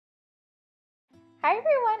Hi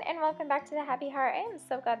everyone, and welcome back to the Happy Heart. I am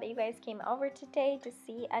so glad that you guys came over today to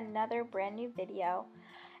see another brand new video.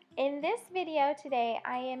 In this video today,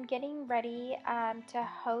 I am getting ready to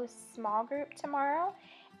host small group tomorrow.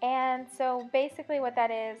 And so basically what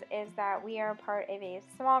that is that we are part of a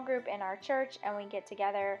small group in our church, and we get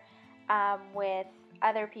together with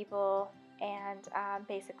other people and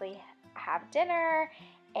basically have dinner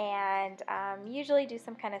and usually do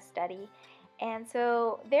some kind of study. And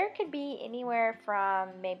so there could be anywhere from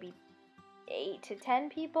maybe 8 to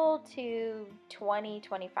 10 people to 20,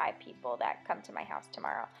 25 people that come to my house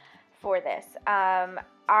tomorrow for this.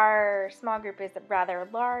 Our small group is rather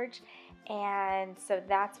large, and so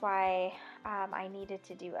that's why I needed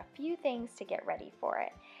to do a few things to get ready for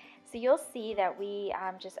it. So you'll see that we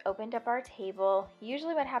just opened up our table.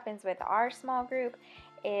 Usually what happens with our small group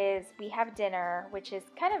is we have dinner, which is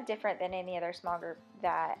kind of different than any other small group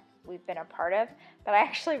that we've been a part of, but I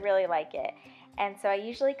actually really like it. And so I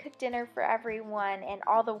usually cook dinner for everyone, and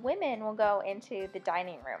all the women will go into the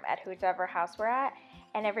dining room at whichever house we're at,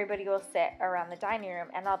 and everybody will sit around the dining room,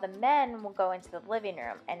 and all the men will go into the living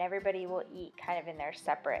room, and everybody will eat kind of in their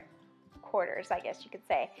separate quarters, I guess you could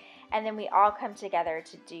say. And then we all come together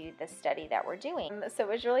to do the study that we're doing. So it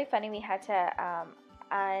was really funny. We had to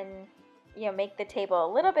make the table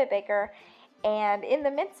a little bit bigger. And in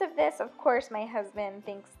the midst of this, of course, my husband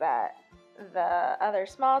thinks that the other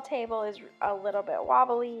small table is a little bit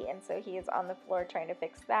wobbly, and so he is on the floor trying to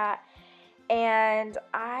fix that. And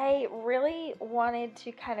I really wanted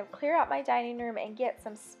to kind of clear out my dining room and get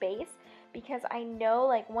some space, because I know,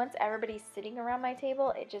 like, once everybody's sitting around my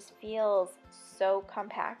table, it just feels so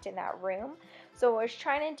compact in that room. So I was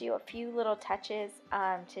trying to do a few little touches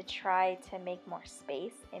to try to make more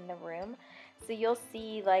space in the room. So you'll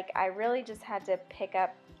see, like, I really just had to pick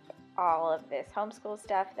up all of this homeschool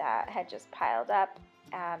stuff that had just piled up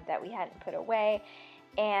that we hadn't put away,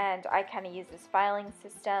 and I kind of used this filing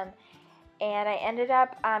system, and I ended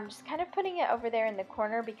up just kind of putting it over there in the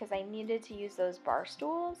corner because I needed to use those bar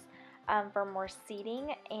stools for more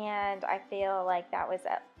seating, and I feel like that was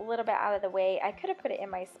a little bit out of the way. I could have put it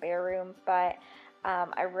in my spare room, but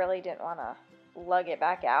I really didn't want to lug it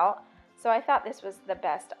back out. So I thought this was the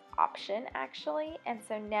best option, actually. And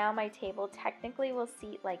so now my table technically will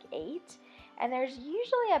seat like 8. And there's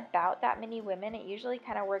usually about that many women. It usually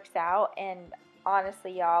kind of works out. And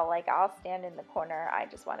honestly, y'all, like, I'll stand in the corner. I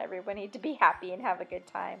just want everybody to be happy and have a good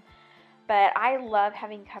time. But I love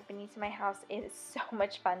having company to my house. It is so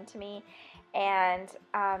much fun to me. And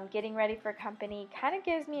getting ready for company kind of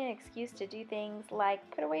gives me an excuse to do things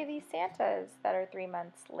like put away these Santas that are 3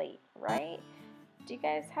 months late, right? Do you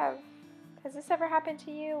guys has this ever happened to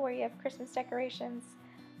you where you have Christmas decorations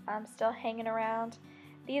still hanging around?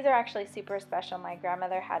 These are actually super special. My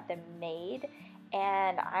grandmother had them made,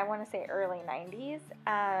 and I want to say early 90s.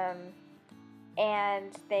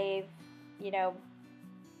 And they've,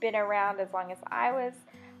 been around as long as I was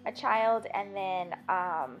a child, and then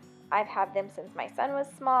I've had them since my son was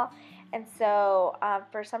small. And so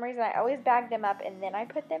for some reason I always bag them up, and then I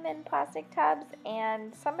put them in plastic tubs,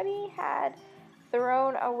 and somebody had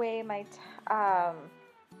thrown away my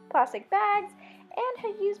plastic bags and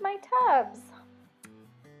had used my tubs.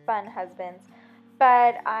 Fun husbands.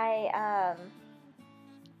 But I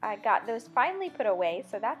got those finally put away,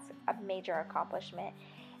 so that's a major accomplishment,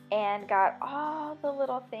 and got all the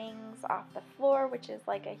little things off the floor, which is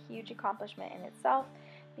like a huge accomplishment in itself,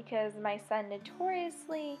 because my son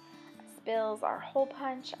notoriously spills our hole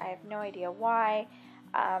punch. I have no idea why.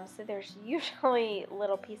 So there's usually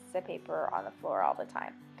little pieces of paper on the floor all the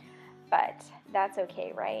time, but that's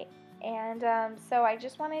okay, right? And so I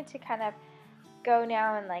just wanted to kind of go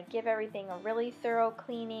now and like give everything a really thorough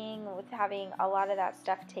cleaning, with having a lot of that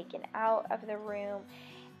stuff taken out of the room.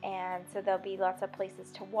 And so there'll be lots of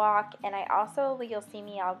places to walk. And I also, you'll see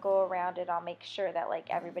me, I'll go around and I'll make sure that like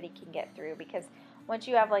everybody can get through, because once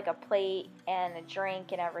you have like a plate and a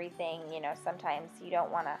drink and everything, sometimes you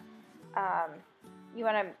don't want to you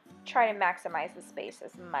want to try to maximize the space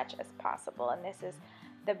as much as possible, and this is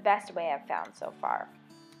the best way I've found so far.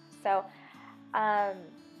 So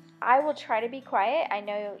I will try to be quiet. I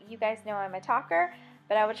know you guys know I'm a talker,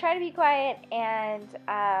 but I will try to be quiet, and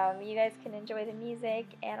you guys can enjoy the music,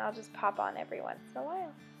 and I'll just pop on every once in a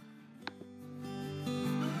while.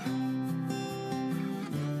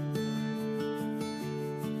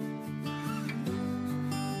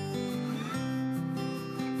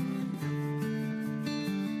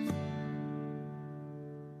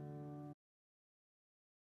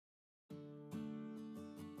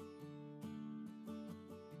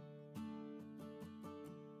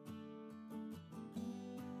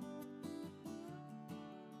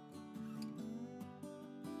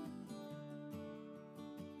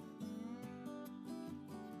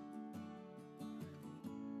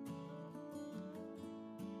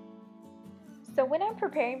 So when I'm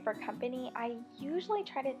preparing for company, I usually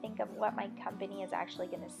try to think of what my company is actually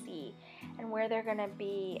going to see and where they're going to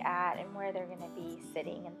be at and where they're going to be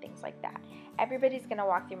sitting and things like that. Everybody's going to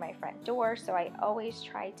walk through my front door, so I always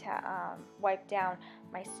try to wipe down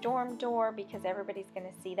my storm door because everybody's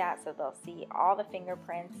going to see that, so they'll see all the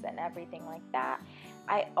fingerprints and everything like that.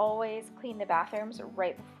 I always clean the bathrooms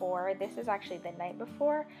right before. This is actually the night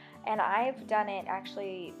before, and I've done it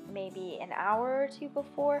actually maybe an hour or two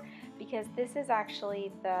before because this is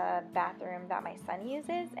actually the bathroom that my son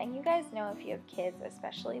uses. And you guys know, if you have kids,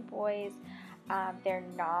 especially boys, they're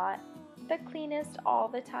not the cleanest all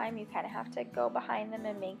the time. You kind of have to go behind them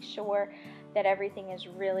and make sure that everything is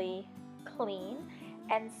really clean.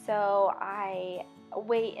 And so I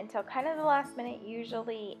wait until kind of the last minute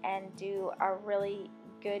usually and do a really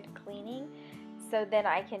good cleaning, so then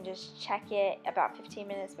I can just check it about 15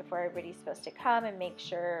 minutes before everybody's supposed to come and make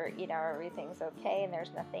sure, you know, everything's okay and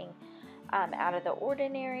there's nothing out of the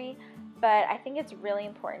ordinary. But I think it's really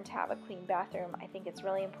important to have a clean bathroom. I think it's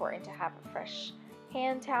really important to have a fresh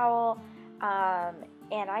hand towel,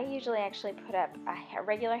 and I usually actually put up a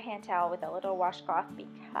regular hand towel with a little washcloth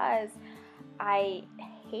because I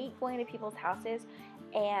hate going to people's houses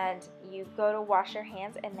and you go to wash your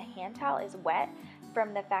hands and the hand towel is wet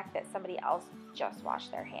from the fact that somebody else just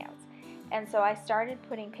washed their hands. And so I started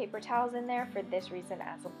putting paper towels in there for this reason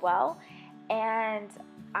as well, and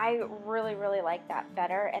I really like that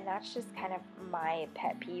better, and that's just kind of my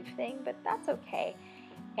pet peeve thing, but that's okay.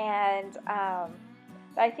 And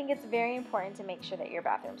but I think it's very important to make sure that your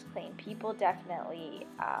bathroom's clean. People definitely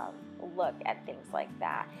look at things like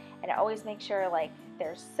that, and always make sure like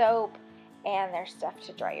there's soap and there's stuff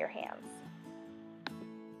to dry your hands.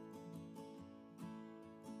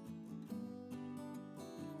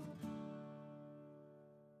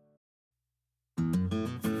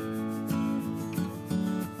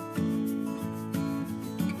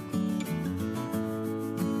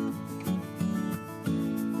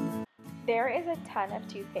 There is a ton of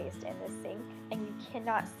toothpaste in the sink, and you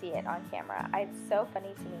cannot see it on camera. It's so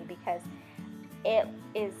funny to me because it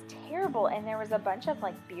is terrible, and there was a bunch of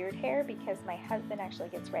like beard hair because my husband actually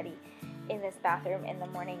gets ready in this bathroom in the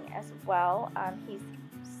morning as well. He's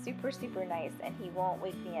super nice, and he won't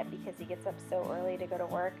wake me up because he gets up so early to go to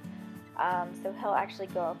work. So he'll actually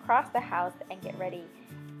go across the house and get ready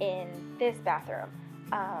in this bathroom.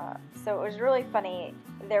 So it was really funny.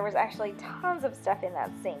 There was actually tons of stuff in that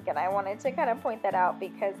sink, and I wanted to kind of point that out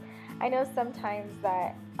because I know sometimes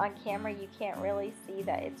that on camera you can't really see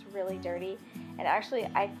that it's really dirty, and actually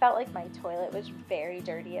I felt like my toilet was very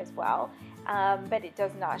dirty as well, but it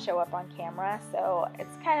does not show up on camera, so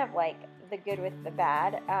it's kind of like the good with the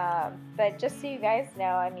bad. But just so you guys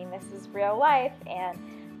know, I mean, this is real life, and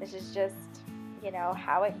this is just, you know,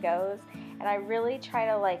 how it goes. And I really try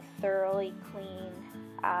to like thoroughly clean,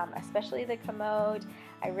 especially the commode.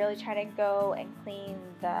 I really try to go and clean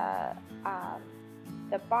the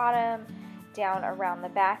bottom down around the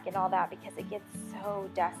back and all that because it gets so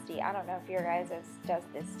dusty. I don't know if your guys does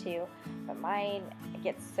this too, but mine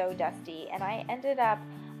gets so dusty. And I ended up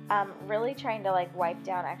really trying to like wipe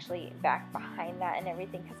down actually back behind that and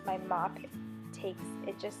everything because my mop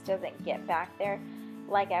it just doesn't get back there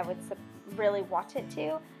like I would really want it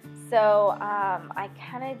to. So I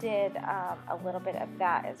kind of did a little bit of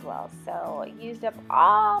that as well. So I used up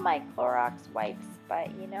all my Clorox wipes, but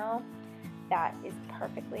you know, that is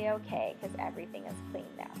perfectly okay because everything is clean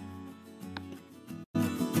now.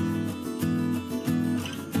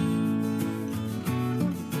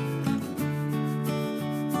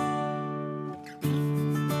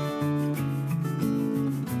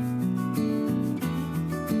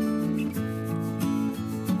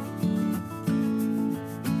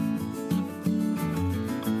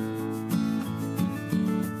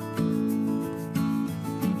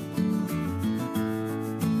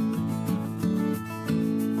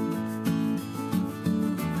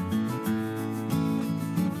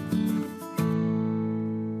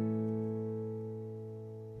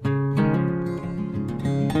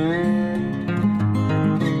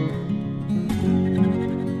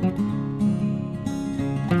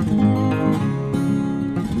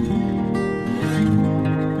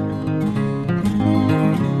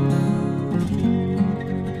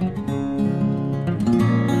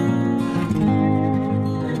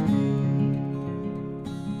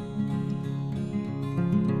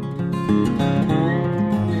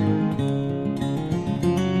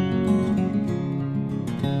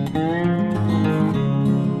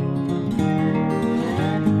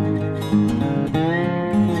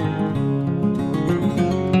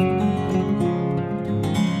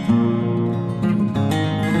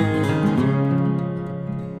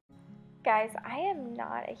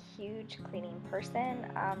 a huge cleaning person.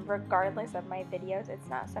 Regardless of my videos, it's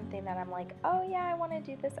not something that I'm like, oh yeah, I want to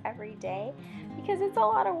do this every day, because it's a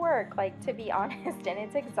lot of work, like, to be honest, and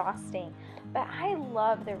it's exhausting. But I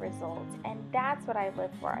love the results, and that's what I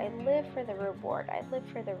live for. I live for the reward. I live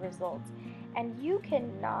for the results. And you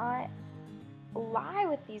cannot lie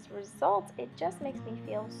with these results. It just makes me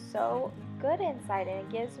feel so good inside, and it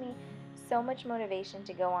gives me so much motivation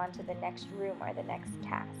to go on to the next room or the next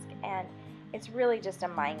task. And it's really just a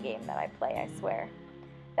mind game that I play, I swear.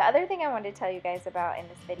 The other thing I wanted to tell you guys about in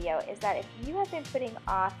this video is that if you have been putting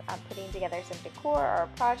off putting together some decor or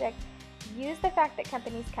a project, use the fact that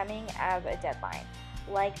company's coming as a deadline.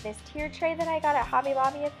 Like this tier tray that I got at Hobby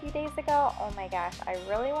Lobby a few days ago, oh my gosh, I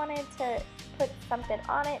really wanted to put something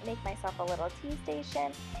on it, make myself a little tea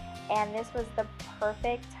station, and this was the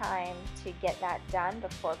perfect time to get that done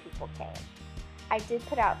before people came. I did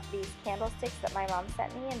put out these candlesticks that my mom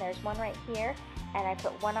sent me, and there's one right here, and I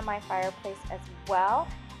put one on my fireplace as well,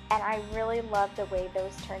 and I really loved the way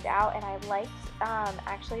those turned out, and I liked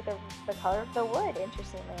actually the color of the wood,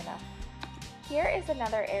 interestingly enough. Here is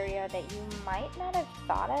another area that you might not have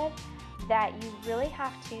thought of, that you really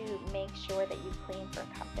have to make sure that you clean for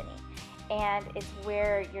company, and it's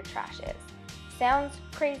where your trash is. Sounds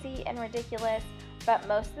crazy and ridiculous, but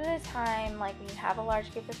most of the time, like when you have a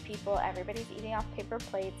large group of people, everybody's eating off paper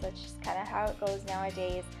plates. That's just kind of how it goes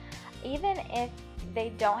nowadays. Even if they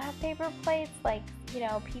don't have paper plates, like, you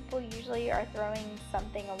know, people usually are throwing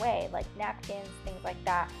something away, like napkins, things like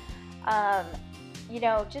that. You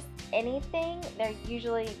know, just anything, they're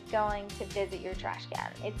usually going to visit your trash can.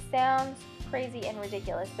 It sounds crazy and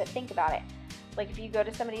ridiculous, but think about it. Like if you go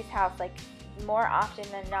to somebody's house, like more often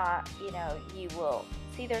than not, you know, you will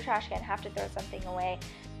see their trash can, have to throw something away,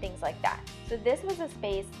 things like that. So this was a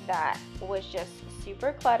space that was just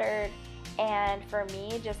super cluttered, and for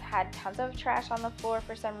me, just had tons of trash on the floor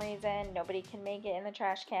for some reason. Nobody can make it in the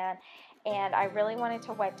trash can, and I really wanted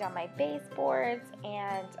to wipe down my baseboards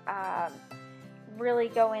and really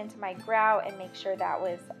go into my grout and make sure that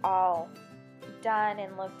was all done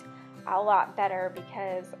and looked a lot better,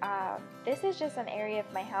 because this is just an area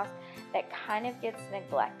of my house that kind of gets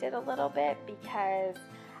neglected a little bit, because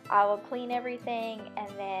I will clean everything and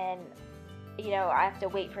then, you know, I have to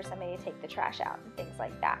wait for somebody to take the trash out and things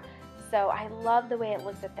like that. So I love the way it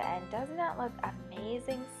looks at the end. Doesn't that look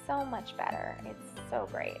amazing? So much better. It's so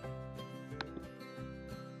great.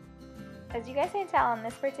 As you guys can tell, on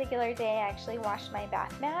this particular day, I actually washed my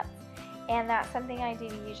bath mats, and that's something I do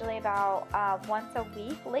usually about once a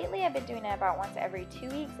week. Lately, I've been doing it about once every 2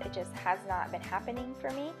 weeks. It just has not been happening for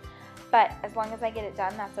me, but as long as I get it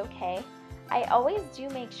done, that's okay. I always do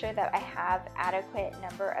make sure that I have adequate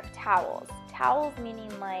number of towels. Towels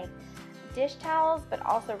meaning like dish towels, but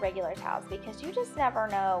also regular towels, because you just never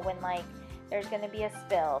know when, like, there's going to be a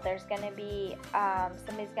spill, there's going to be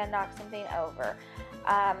somebody's going to knock something over,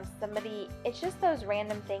 it's just those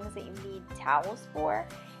random things that you need towels for.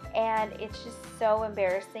 And it's just so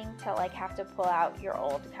embarrassing to like have to pull out your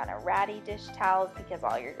old kind of ratty dish towels because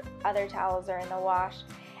all your other towels are in the wash.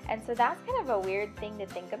 And so that's kind of a weird thing to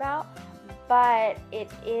think about, but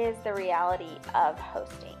it is the reality of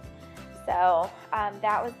hosting. So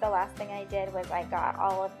that was the last thing I did, was I got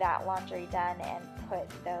all of that laundry done and put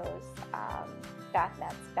those bath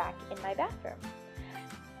mats back in my bathroom.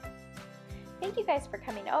 Thank you guys for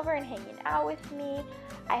coming over and hanging out with me.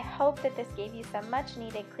 I hope that this gave you some much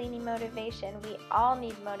needed cleaning motivation. We all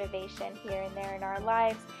need motivation here and there in our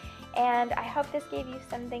lives. And I hope this gave you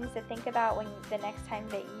some things to think about when the next time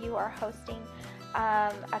that you are hosting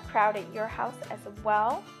a crowd at your house as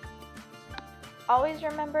well. Always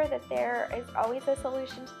remember that there is always a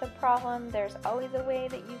solution to the problem. There's always a way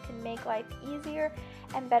that you can make life easier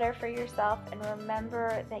and better for yourself. And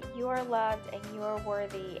remember that you are loved and you are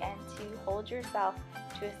worthy, and to hold yourself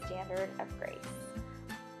to a standard of grace.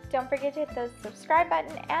 Don't forget to hit the subscribe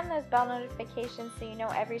button and those bell notifications so you know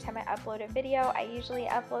every time I upload a video. I usually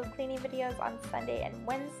upload cleaning videos on Sunday and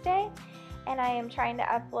Wednesday, and I am trying to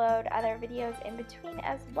upload other videos in between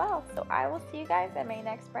as well. So I will see you guys in my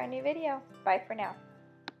next brand new video. Bye for now.